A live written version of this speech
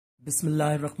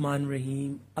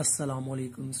Bismillahirrahmanirrahim. Assalamu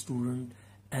alaikum student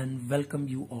and welcome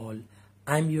you all.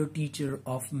 I'm your teacher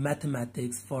of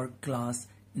mathematics for class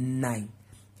 9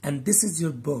 and this is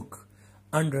your book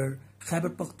under Khyber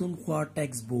Pakhtunkhwa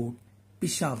textbook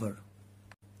Peshawar.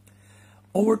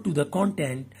 Over to the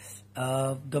content.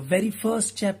 The very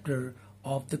first chapter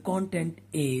of the content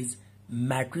is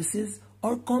matrices,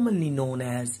 or commonly known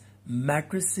as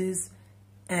matrices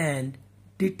and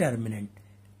determinant,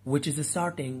 which is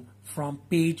starting from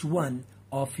page 1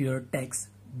 of your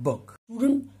textbook.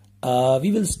 Student,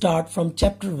 we will start from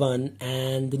chapter 1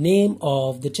 and the name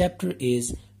of the chapter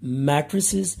is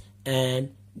matrices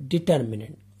and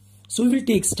determinant. So we will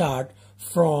take start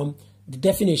from the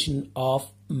definition of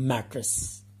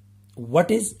matrix.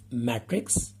 What is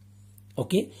matrix?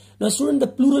 Okay, now student, the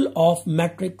plural of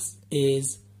matrix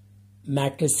is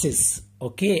matrices.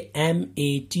 Okay,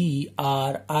 M-A-T-R-I-C-S.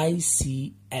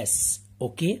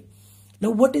 Okay,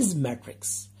 now what is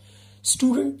matrix?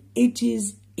 Student, it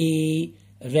is a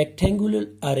rectangular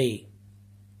array,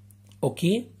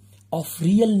 okay, of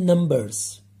real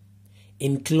numbers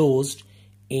enclosed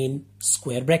in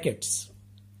square brackets.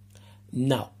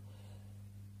 Now,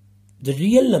 the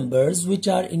real numbers which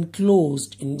are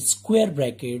enclosed in square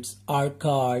brackets are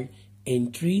called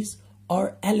entries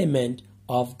or element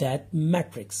of that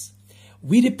matrix.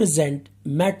 We represent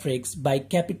matrix by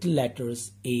capital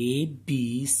letters A,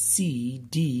 B, C,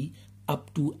 D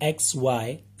up to X,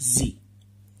 Y, Z.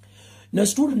 Now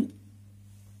student,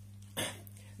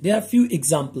 there are few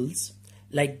examples.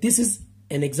 Like this is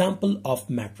an example of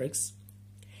matrix.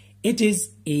 It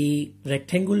is a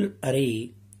rectangular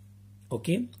array.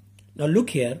 Okay. Now look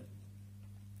here.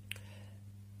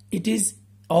 It is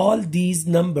all these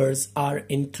numbers are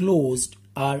enclosed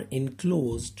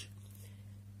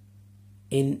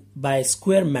in by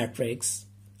square matrix.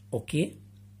 Okay,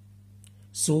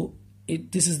 so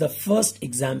this is the first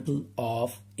example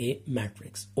of a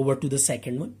matrix. Over to the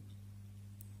second one.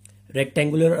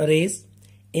 Rectangular arrays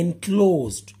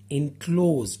enclosed in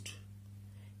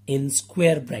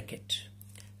square bracket.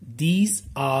 These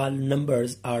all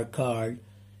numbers are called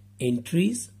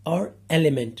entries or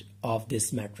element of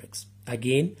this matrix.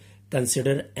 Again,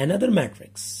 consider another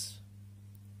matrix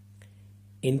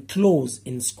enclosed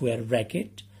in square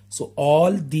bracket. So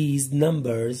all these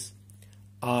numbers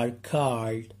are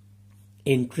called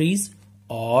entries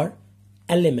or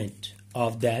element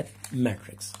of that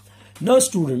matrix. Now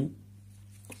student,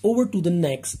 over to the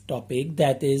next topic,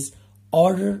 that is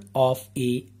order of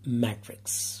a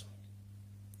matrix.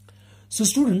 So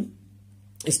student,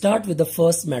 start with the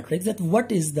first matrix, that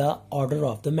what is the order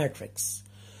of the matrix?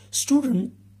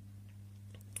 Student,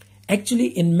 actually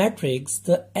in matrix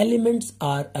the elements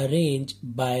are arranged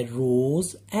by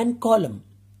rows and column.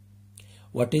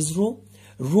 What is row?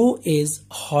 Row is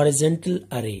horizontal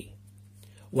array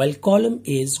while column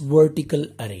is vertical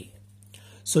array.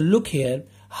 So look here,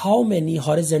 how many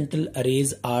horizontal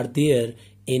arrays are there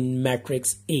in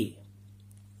matrix A?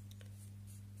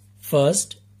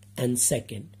 First and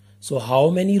second. So how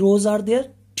many rows are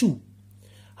there? 2.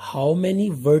 How many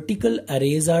vertical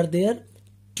arrays are there?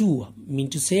 2. Mean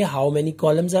to say, how many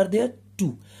columns are there?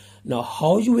 2. Now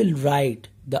how you will write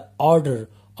the order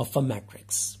of a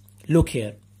matrix? Look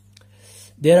here,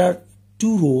 there are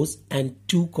 2 rows and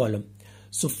 2 columns.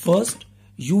 So first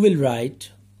you will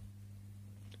write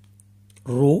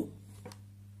row,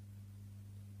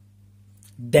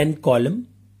 then column,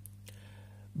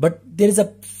 but there is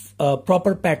a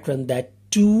proper pattern, that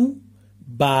 2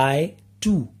 by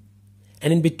 2,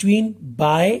 and in between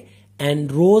by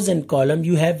and rows and column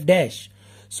you have dash.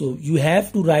 So you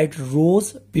have to write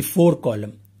rows before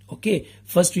column. Okay,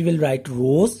 first we will write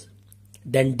rows,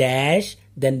 then dash,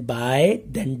 then by,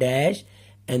 then dash,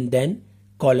 and then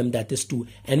column, that is 2,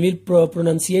 and we'll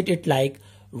pronunciate it like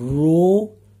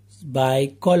row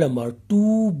by column or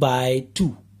 2 by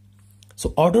 2.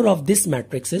 So order of this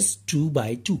matrix is 2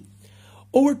 by 2.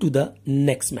 Over to the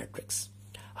next matrix.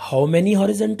 How many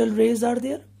horizontal rows are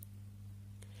there?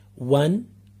 1,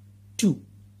 2.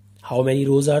 How many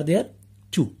rows are there?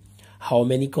 2. How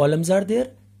many columns are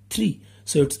there? 3.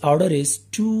 So its order is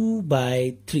 2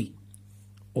 by 3.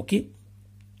 Okay.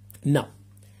 Now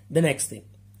the next thing.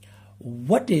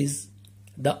 What is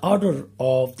the order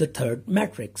of the third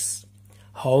matrix?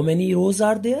 How many rows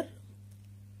are there?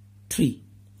 3.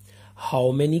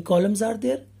 How many columns are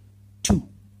there? 2.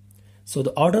 So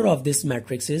the order of this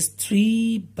matrix is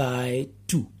 3 by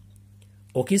 2.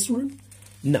 Okay student.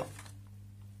 Now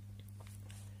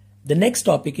the next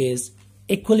topic is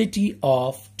equality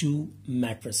of two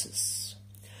matrices.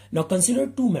 Now consider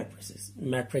two matrices,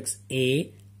 matrix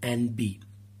A and B.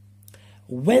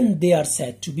 When they are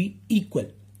said to be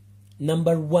equal,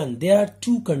 Number 1, there are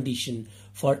two conditions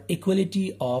for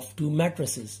equality of two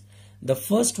matrices. The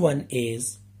first one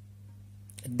is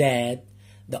that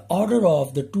the order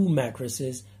of the two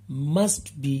matrices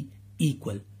must be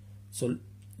equal. So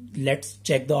let's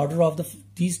check the order of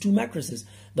these two matrices.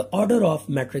 The order of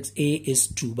matrix A is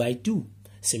 2 by 2.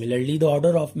 Similarly, the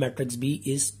order of matrix B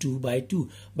is 2 by 2.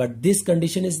 But this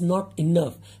condition is not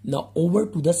enough. Now over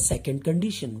to the second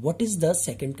condition. What is the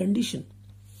second condition?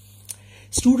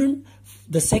 Student,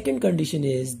 the second condition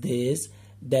is this,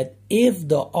 that if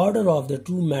the order of the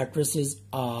two matrices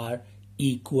are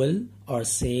equal or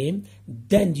same,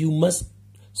 then you must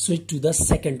switch to the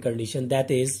second condition,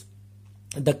 that is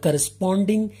the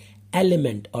corresponding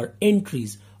element or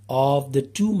entries of the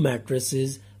two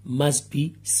matrices must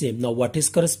be same. Now what is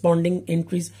corresponding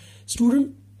entries?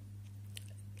 Student,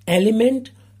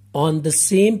 element on the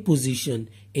same position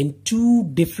in two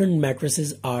different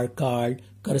matrices are called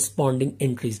corresponding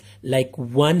entries, like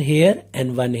one here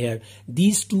and one here.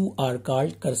 These two are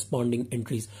called corresponding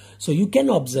entries. So you can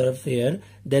observe here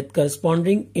that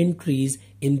corresponding entries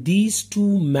in these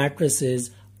two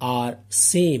matrices are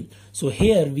same. So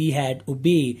here we had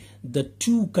obey the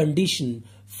two condition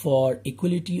for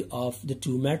equality of the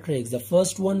two matrices. The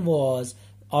first one was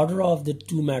order of the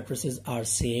two matrices are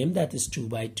same, that is 2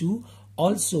 by 2.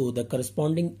 Also the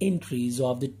corresponding entries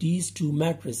of these two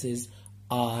matrices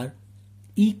are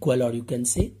equal, or you can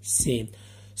say same.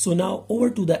 So now over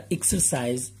to the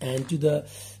exercise and to the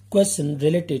question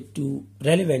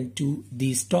relevant to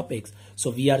these topics.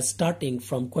 So we are starting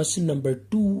from question number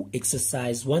 2,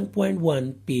 exercise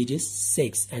 1.1, pages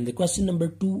 6, and the question number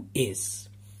 2 is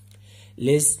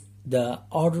list the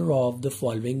order of the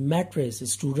following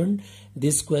matrices. Student,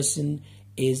 this question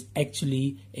is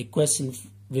actually a question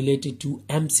related to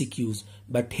MCQs,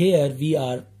 but here we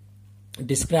are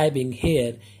describing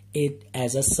here it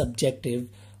as a subjective.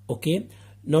 Okay,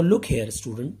 now look here,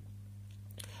 student,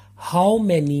 how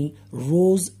many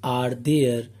rows are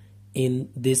there in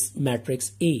this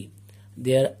matrix A?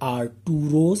 There are 2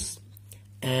 rows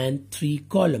and 3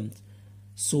 columns,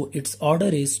 so its order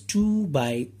is 2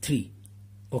 by 3.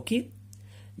 Okay,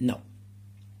 now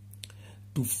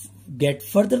to get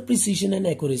further precision and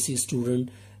accuracy, student,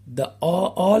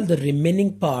 all the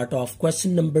remaining part of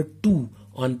question number 2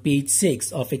 on page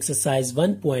 6 of exercise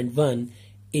 1.1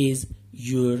 is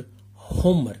your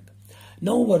homework.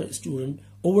 Now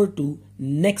over to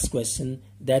next question,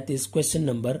 that is question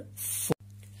number 4.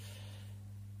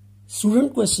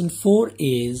 Student, question 4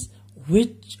 is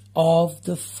which of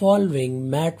the following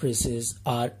matrices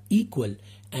are equal,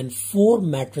 and 4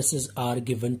 matrices are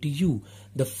given to you.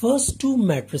 The first 2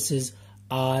 matrices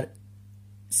are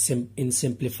in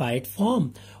simplified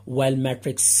form, while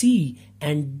matrix C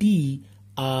and D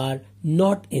are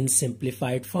not in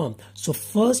simplified form. So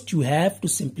first you have to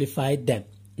simplify them.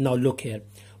 Now look here,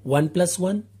 1 plus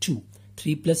 1, 2,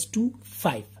 3 plus 2,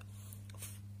 5,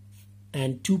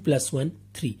 and 2 plus 1,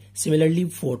 3. Similarly,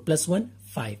 4 plus 1,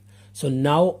 5. So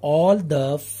now all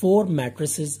the 4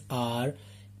 matrices are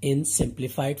in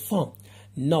simplified form.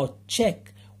 Now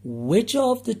check which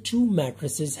of the 2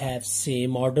 matrices have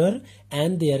same order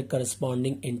and their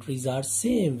corresponding entries are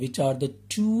same, which are the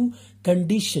 2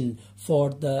 conditions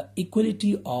for the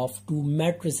equality of 2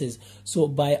 matrices. So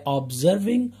by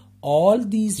observing all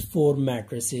these 4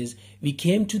 matrices, we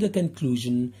came to the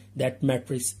conclusion that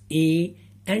matrix A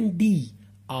and D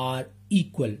are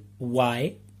equal.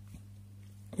 Why?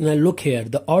 Now look here,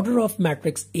 the order of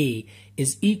matrix A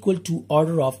is equal to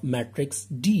order of matrix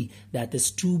D, that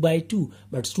is 2 by 2.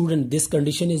 But student, this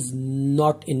condition is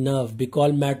not enough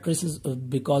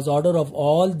because order of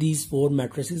all these 4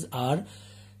 matrices are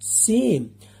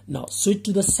same. Now switch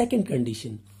to the second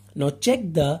condition. Now check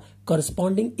the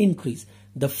corresponding entries.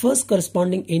 The first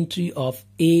corresponding entry of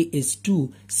A is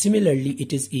 2. Similarly,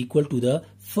 it is equal to the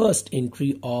first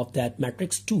entry of that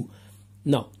matrix 2.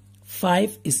 Now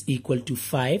 5 is equal to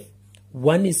 5,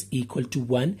 1 is equal to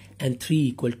 1, and 3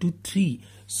 equal to 3.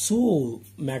 So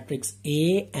matrix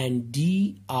A and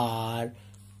D are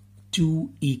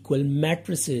 2 equal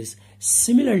matrices.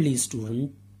 Similarly,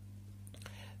 student,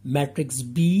 matrix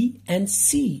B and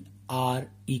C are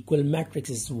equal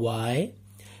matrices. Why?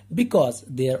 Because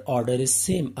their order is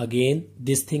same. Again,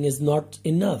 this thing is not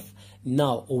enough.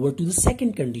 Now over to the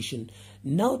second condition.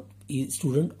 Now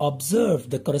student, observe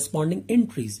the corresponding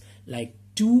entries like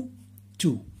 2,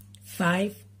 2,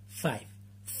 5, 5,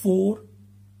 4,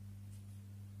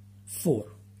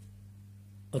 4,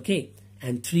 okay,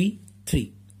 and 3,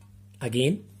 3.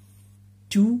 Again,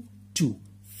 2, 2,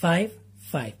 5,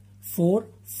 5, 4,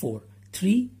 4,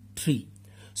 3, 3.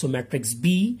 So matrix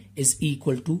B is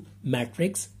equal to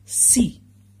matrix C.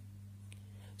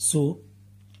 So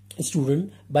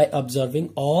student, by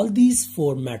observing all these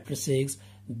four matrices,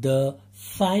 the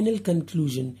final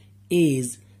conclusion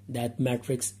is that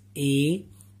matrix A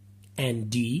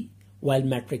and D, while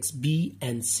matrix B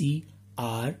and C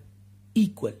are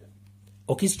equal.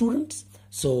 Okay students,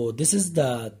 so this is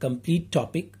the complete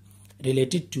topic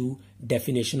related to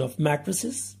definition of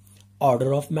matrices,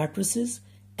 order of matrices,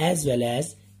 as well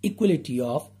as equality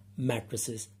of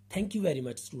matrices. Thank you very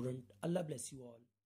much student. Allah bless you all.